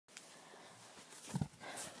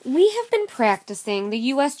We have been practicing the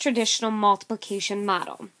U.S. traditional multiplication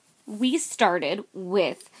model. We started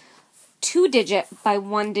with 2-digit by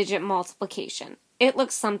 1-digit multiplication. It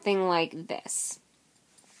looks something like this.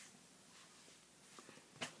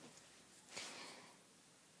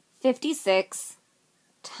 $56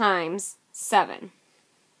 times 7.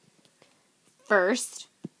 First,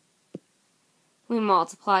 we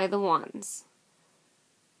multiply the ones.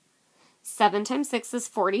 7 times 6 is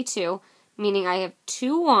 42, meaning I have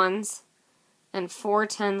 2 ones and 4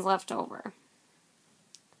 tens left over.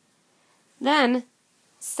 Then,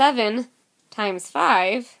 7 times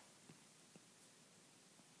 5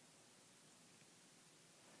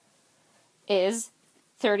 is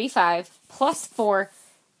 35, plus 4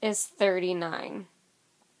 is 39.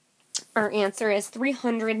 Our answer is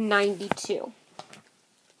 392.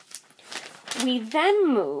 We then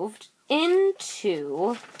moved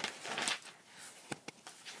into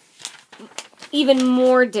even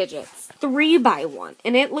more digits, 3 by 1,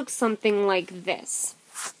 and it looks something like this.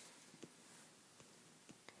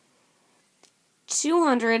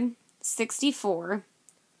 264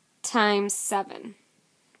 times 7.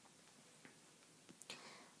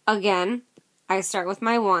 Again, I start with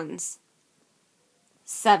my ones.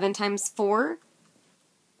 7 times 4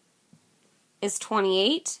 is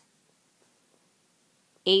 28.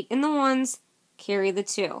 8 in the ones, carry the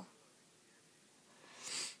 2.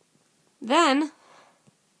 Then,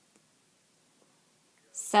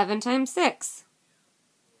 7 times 6,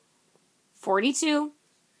 42,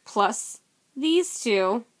 plus these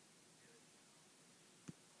 2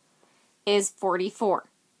 is 44.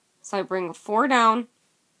 So I bring a 4 down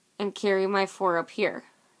and carry my 4 up here.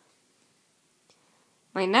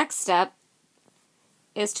 My next step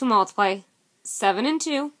is to multiply 7 and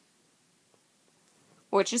 2,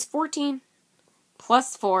 which is 14,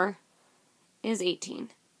 plus 4 is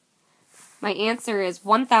 18. My answer is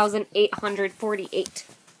 1,848.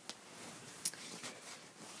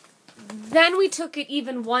 Then we took it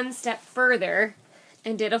even one step further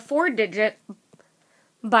and did a 4-digit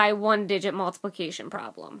by 1-digit multiplication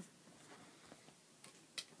problem.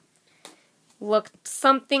 Looked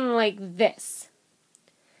something like this.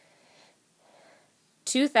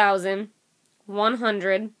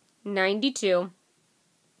 2,192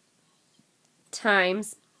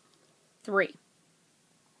 times 3.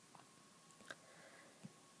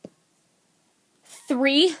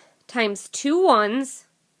 3 times 2 ones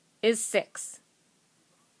is 6.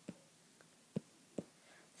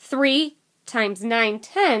 3 times 9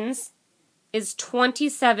 tens is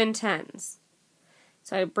 27 tens.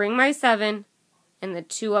 So I bring my 7 and the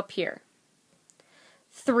 2 up here.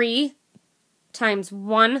 3 times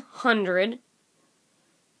 100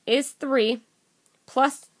 is 3,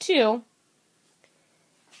 plus 2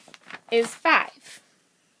 is 5.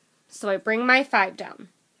 So I bring my 5 down.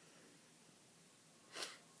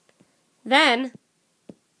 Then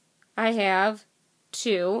I have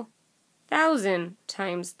 2,000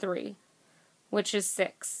 times 3, which is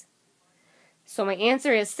 6. So my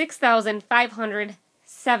answer is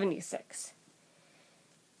 6,576.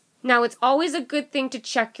 Now, it's always a good thing to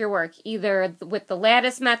check your work, either with the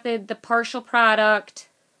lattice method, the partial product,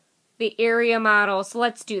 the area model. So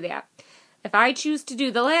let's do that. If I choose to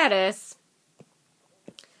do the lattice,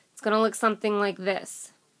 it's going to look something like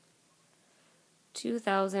this.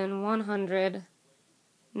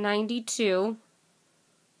 2,192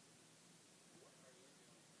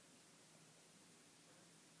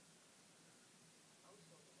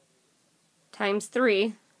 times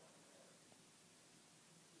 3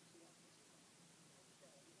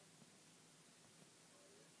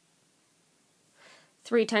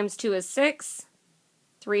 3 times 2 is 6.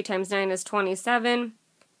 3 times 9 is 27.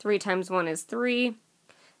 3 times 1 is 3.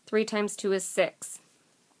 3 times 2 is 6.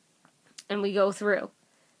 And we go through.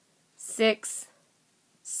 6,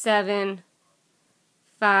 7,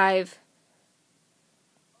 5,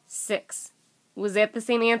 6. Was that the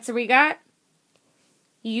same answer we got?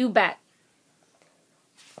 You bet.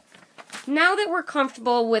 Now that we're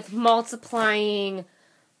comfortable with multiplying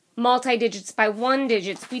multi-digits by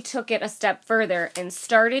 1-digits, we took it a step further and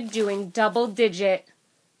started doing double-digit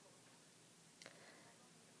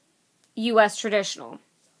U.S. traditional.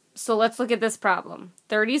 So let's look at this problem.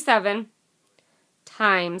 37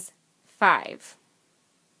 times 5.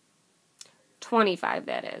 25,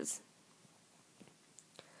 that is.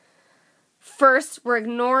 First, we're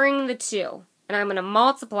ignoring the 2, and I'm going to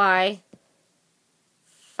multiply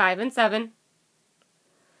 5 and 7,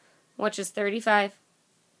 which is 35.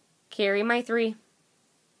 Carry my 3.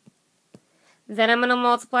 Then I'm going to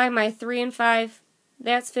multiply my 3 and 5.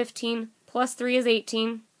 That's 15. Plus 3 is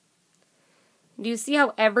 18. Do you see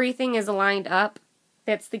how everything is lined up?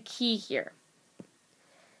 That's the key here.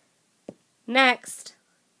 Next,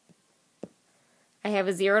 I have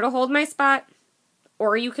a 0 to hold my spot,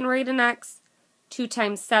 or you can write an X. 2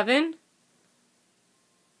 times 7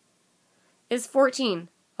 is 14.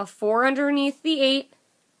 A 4 underneath the 8,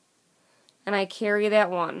 and I carry that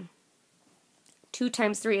 1. 2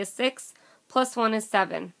 times 3 is 6, plus 1 is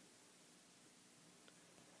 7.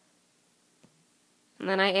 And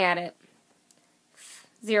then I add it.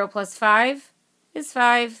 0 plus 5 is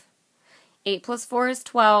 5. 8 plus 4 is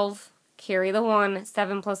 12. Carry the 1.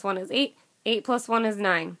 7 plus 1 is 8. 8 plus 1 is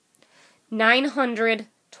 9.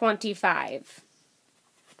 925.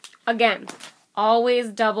 Again, always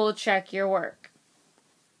double check your work.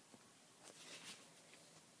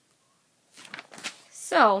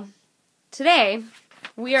 So, today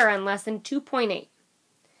we are on lesson 2.8.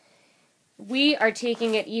 We are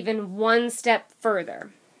taking it even one step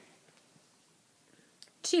further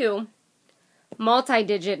to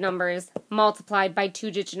multi-digit numbers multiplied by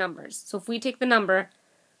two-digit numbers. So if we take the number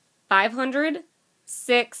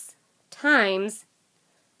 506 times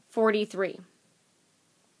 43.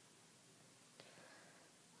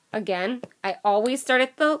 Again, I always start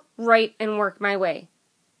at the right and work my way.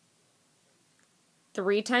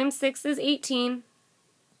 3 times 6 is 18.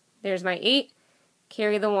 There's my 8.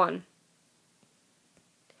 Carry the 1.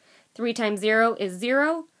 3 times 0 is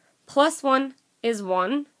 0. Plus 1 is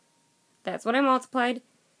 1. That's what I multiplied.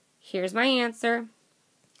 Here's my answer.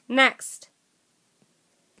 Next.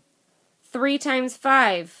 3 times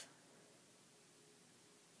 5.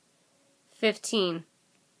 15.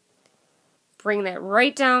 Bring that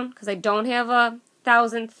right down because I don't have a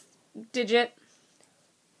thousandth digit.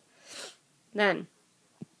 Then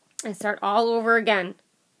I start all over again.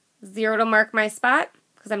 0 to mark my spot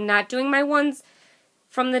because I'm not doing my ones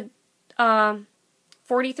from the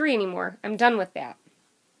 43 anymore. I'm done with that.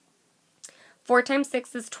 4 times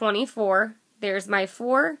 6 is 24. There's my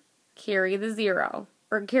 4. Carry the 0.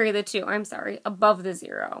 Or carry the 2, I'm sorry, above the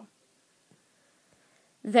 0.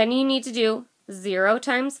 Then you need to do 0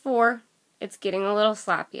 times 4. It's getting a little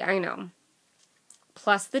sloppy, I know.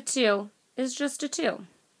 Plus the 2 is just a 2.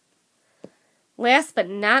 Last but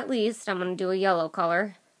not least, I'm going to do a yellow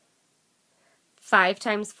color. 5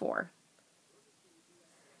 times 4.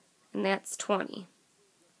 And that's 20.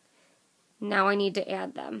 Now I need to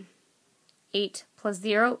add them. 8 plus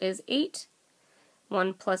 0 is 8.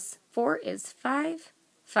 1 plus 4 is 5.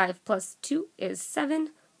 5 plus 2 is 7.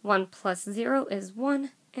 1 plus 0 is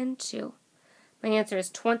 1 and 2. My answer is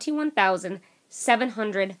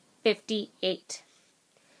 21,758.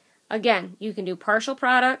 Again, you can do partial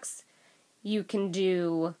products. You can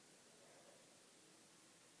do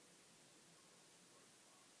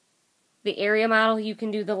the area model. You can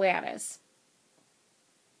do the lattice.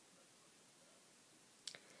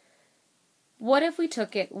 What if we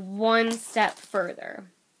took it one step further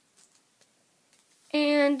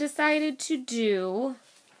and decided to do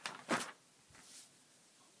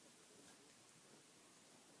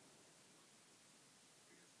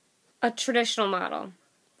a traditional model?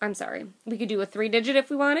 I'm sorry. We could do a 3-digit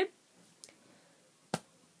if we wanted.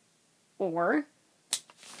 Or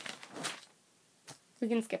we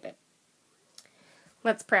can skip it.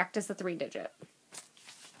 Let's practice a 3-digit.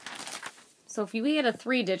 So if you had a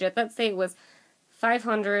 3-digit, let's say it was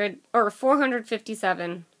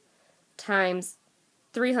 457 times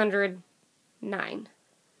 309.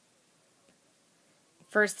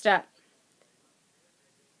 First step.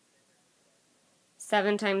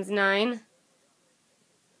 7 times 9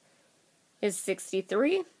 is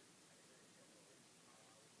 63.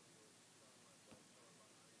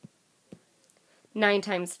 9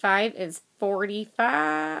 times 5 is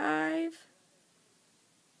 45.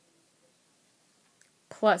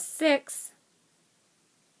 Plus 6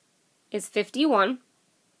 is 51.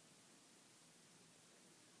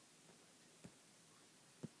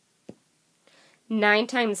 Nine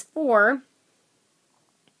times 4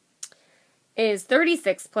 is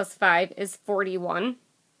 36 plus 5 is 41.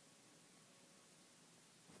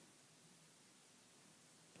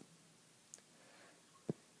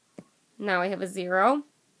 Now I have a 0.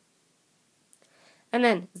 And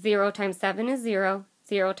then 0 times 7 is 0.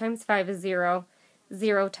 0 times 5 is 0.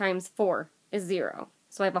 0 times 4 is 0.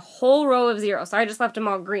 So I have a whole row of 0. So I just left them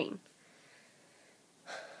all green.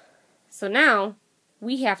 So now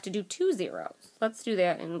we have to do 2 zeros. Let's do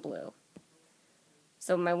that in blue.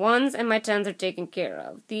 So my 1s and my 10s are taken care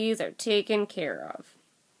of. These are taken care of.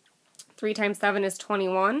 3 times 7 is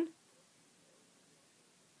 21.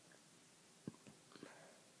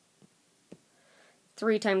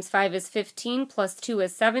 3 times 5 is 15, plus 2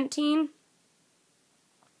 is 17.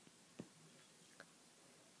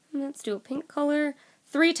 And let's do a pink color.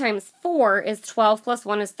 3 times 4 is 12 plus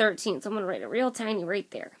 1 is 13. So I'm going to write it real tiny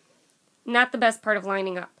right there. Not the best part of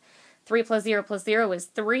lining up. 3 plus 0 is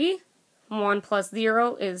 3. 1 plus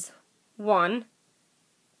 0 is 1.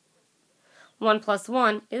 1 plus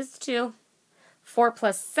 1 is 2. 4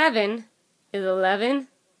 plus 7 is 11.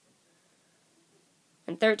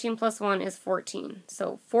 And 13 plus 1 is 14.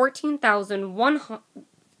 So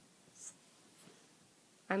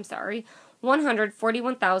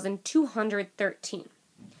 141,213.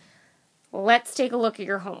 Let's take a look at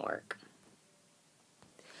your homework.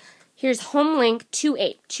 Here's HomeLink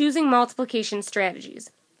 2A, choosing multiplication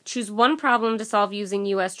strategies. Choose one problem to solve using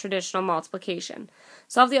U.S. traditional multiplication.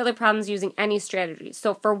 Solve the other problems using any strategy.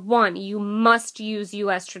 So for 1, you must use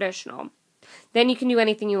U.S. traditional. Then you can do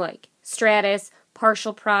anything you like. Stratus,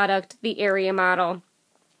 partial product, the area model.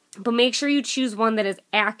 But make sure you choose one that is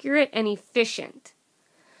accurate and efficient.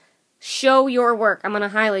 Show your work. I'm going to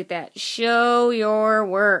highlight that. Show your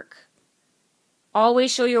work.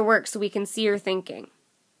 Always show your work so we can see your thinking.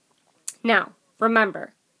 Now,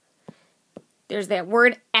 remember, there's that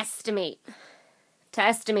word estimate. To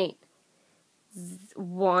estimate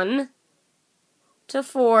 1 to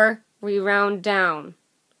 4, we round down.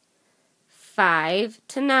 5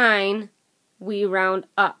 to 9, we round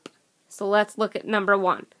up. So let's look at number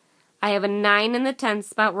 1. I have a 9 in the tens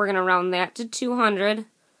spot. We're going to round that to 200.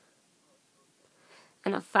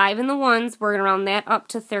 And a 5 in the ones, we're going to round that up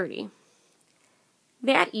to 30.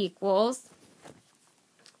 That equals,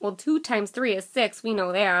 well, 2 times 3 is 6. We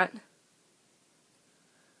know that.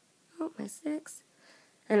 Oh, my 6.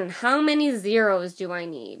 And then how many zeros do I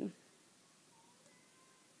need?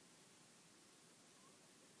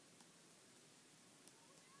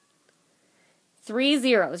 Three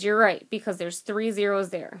zeros. You're right, because there's 3 zeros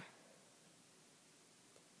there.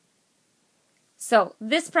 So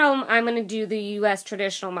this problem, I'm going to do the U.S.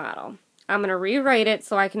 traditional model. I'm going to rewrite it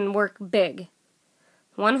so I can work big.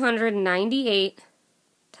 198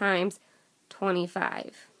 times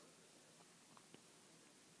 25.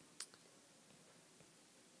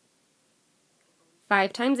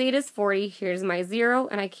 Five times 8 is 40. Here's my 0,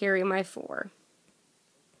 and I carry my 4.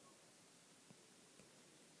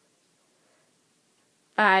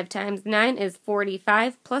 5 times 9 is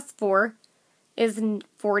 45, plus 4 is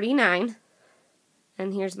 49.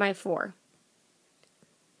 And here's my 4.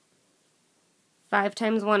 5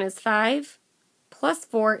 times 1 is 5, plus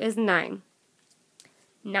 4 is 9.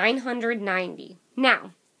 990. Now,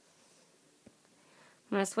 I'm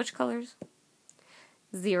going to switch colors.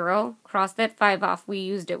 0, cross that 5 off. We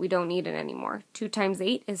used it. We don't need it anymore. 2 times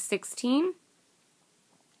 8 is 16.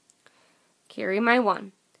 Carry my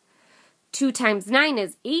 1. 2 times 9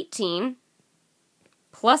 is 18.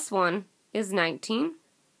 Plus 1 is 19.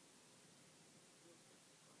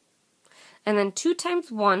 And then 2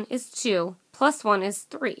 times 1 is 2. Plus 1 is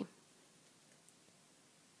 3.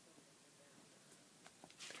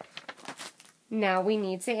 Now we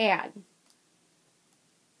need to add.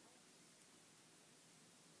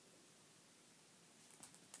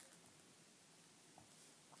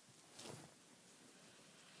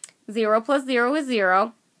 Zero plus 0 is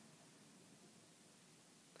 0.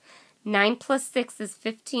 9 plus 6 is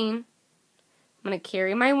 15. I'm going to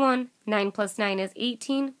carry my 1. 9 plus 9 is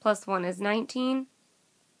 18. Plus 1 is 19.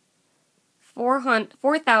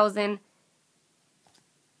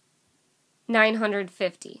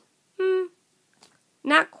 4,950.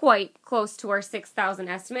 Not quite close to our 6,000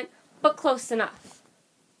 estimate, but close enough.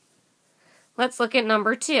 Let's look at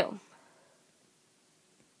number 2.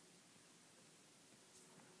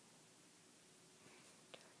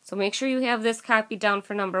 So make sure you have this copied down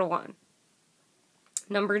for number 1.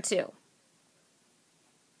 Number 2.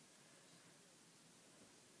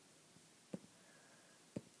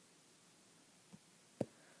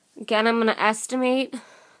 Again, I'm going to estimate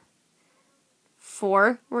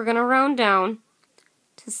 4. We're going to round down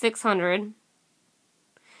to 600.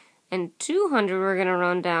 And 200 we're going to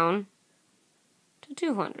round down to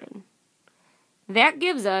 200. That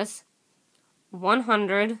gives us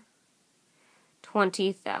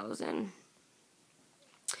 120,000.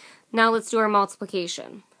 Now let's do our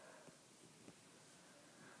multiplication.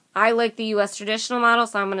 I like the U.S. traditional model,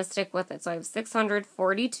 so I'm going to stick with it. So I have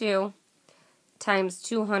 642 times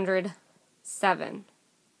 207.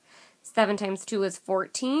 7 times 2 is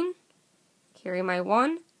 14. Carry my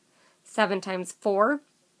 1. 7 times 4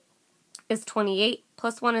 is 28.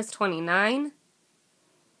 Plus 1 is 29.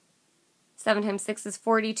 7 times 6 is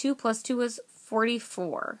 42. Plus 2 is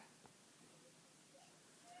 44.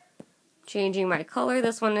 Changing my color.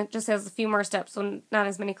 This one just has a few more steps, so not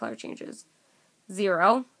as many color changes.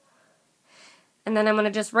 0. And then I'm going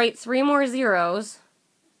to just write 3 more zeros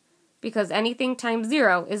because anything times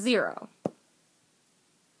 0 is 0.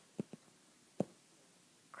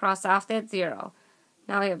 Cross off that 0.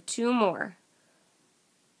 Now I have 2 more.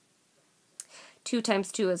 2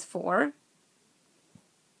 times 2 is 4.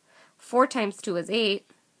 4 times 2 is 8.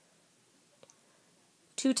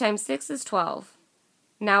 2 times 6 is 12.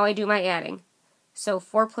 Now I do my adding. So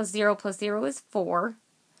 4 plus 0 is 4.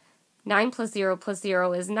 9 plus 0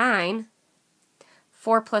 is 9.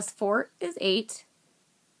 4 plus 4 is 8.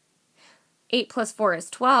 8 plus 4 is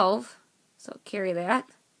 12. So carry that.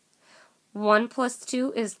 1 plus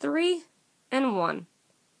 2 is 3, and 1.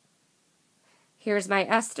 Here's my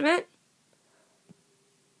estimate.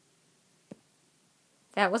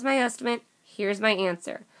 That was my estimate. Here's my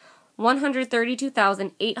answer.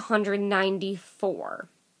 132,894.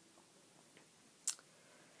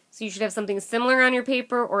 So you should have something similar on your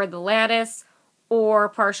paper, or the lattice, or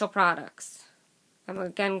partial products. I'm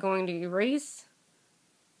again going to erase.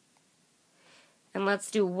 And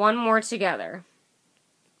let's do one more together.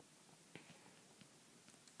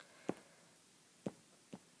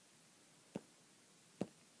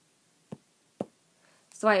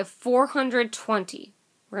 So I have 420.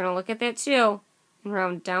 We're going to look at that too and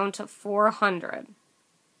round down to 400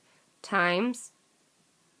 times,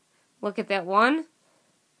 look at that 1,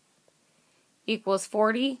 equals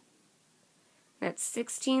 40. That's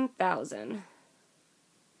 16,000.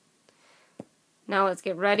 Now let's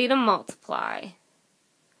get ready to multiply.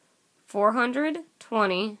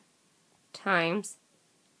 420 times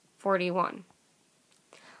 41.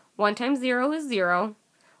 1 times 0 is 0.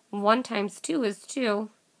 1 times 2 is 2.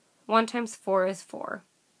 1 times 4 is 4.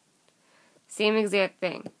 Same exact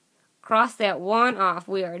thing. Cross that 1 off.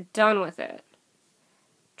 We are done with it.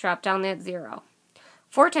 Drop down that 0.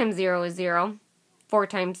 4 times 0 is 0. 4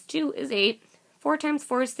 times 2 is 8. 4 times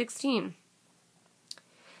 4 is 16.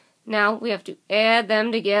 Now we have to add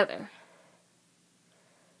them together.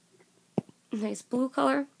 Nice blue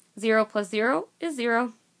color. 0 plus 0 is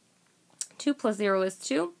 0. 2 plus 0 is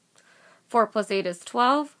 2. 4 plus 8 is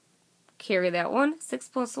 12. Carry that 1. 6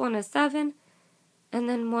 plus 1 is 7. And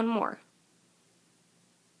then 1 more.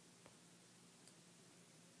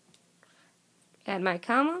 Add my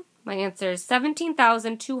comma. My answer is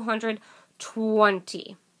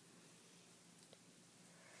 17,220.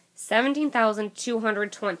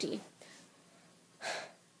 17,220.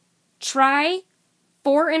 Try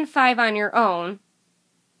 4 and 5 on your own.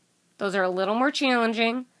 Those are a little more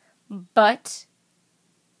challenging, but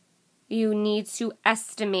you need to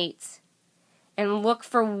estimate and look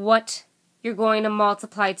for what you're going to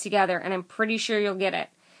multiply together, and I'm pretty sure you'll get it.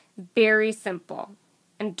 Very simple.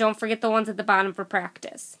 And don't forget the ones at the bottom for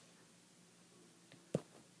practice.